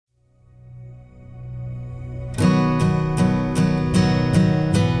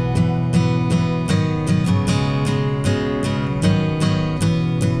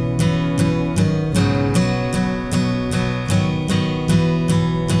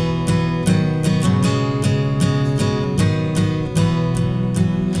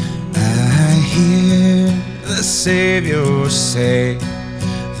Savior say,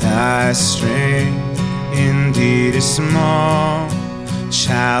 thy strength indeed is small.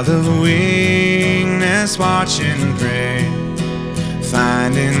 Child of weakness, watch and pray.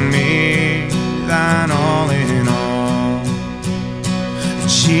 Find in me thine all in all.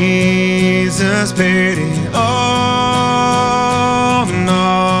 Jesus paid it all, and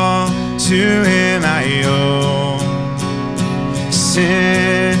all to him I owe.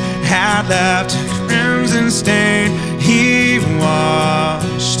 Sin had left a crimson stain, he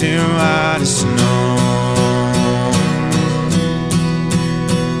washed it white as snow.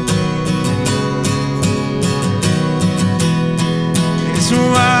 It's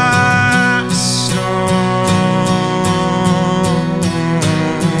white as snow.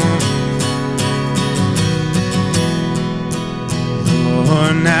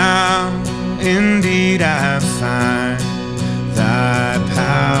 Lord, now indeed I find thy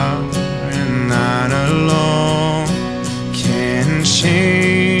power and thine alone can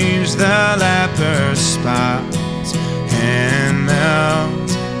change the leper's spots and melt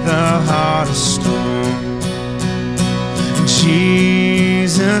the heart of stone.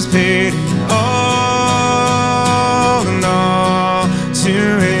 Jesus paid it all, and all to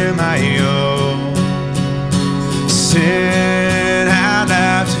him I owe. Sin had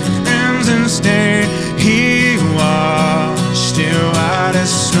left a crimson stain, he washed it white as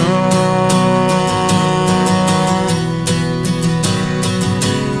snow.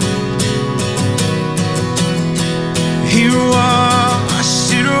 He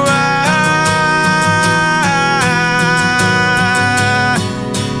washed it white.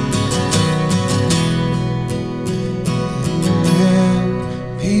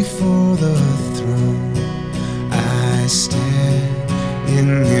 And before the throne I stand in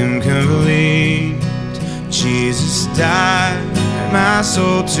him complete. Jesus died my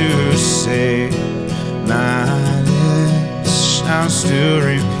soul to save, my lips shall still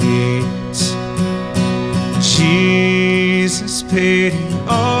repeat. Jesus paid it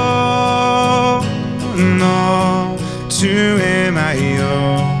all, and all to him I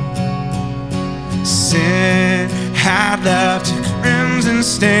owe. Sin had left a crimson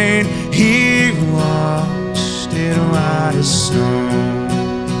stain, he washed it white as snow.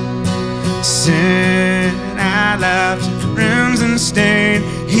 Sin had left a crimson stain,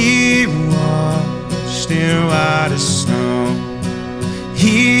 he washed it white as snow.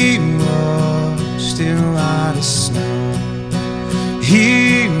 He washed it white as snow.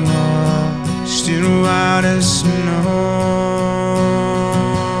 He washed it white as snow.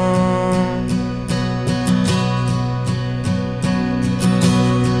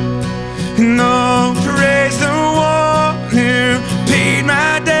 No, praise the one who paid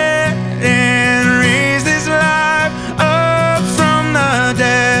my debt and raised his life up from the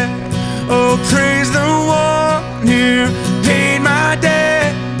dead. Oh, praise the one who paid my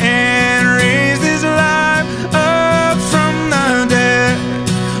debt and raised his life up from the dead.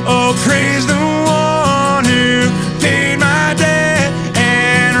 Oh, praise the one who paid my debt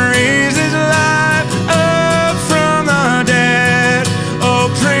and raised his life up from the dead. Oh,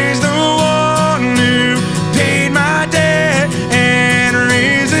 praise the one who paid my debt and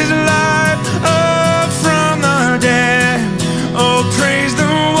raised his life up from the dead. Oh, praise the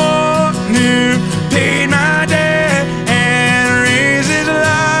one who paid my debt and raised his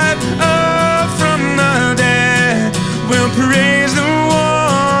life up from the dead. Well, praise the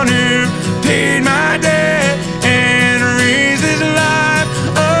one who paid my debt and raised his life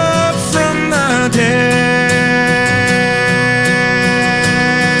up from the dead.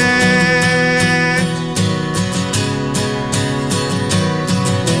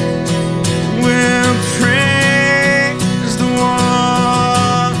 Well, praise the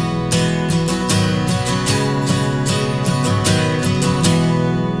one.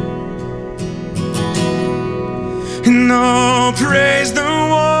 No, praise the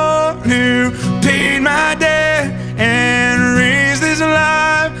one who paid my debt and raised his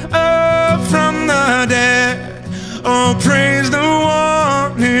life up from the dead. Oh, praise the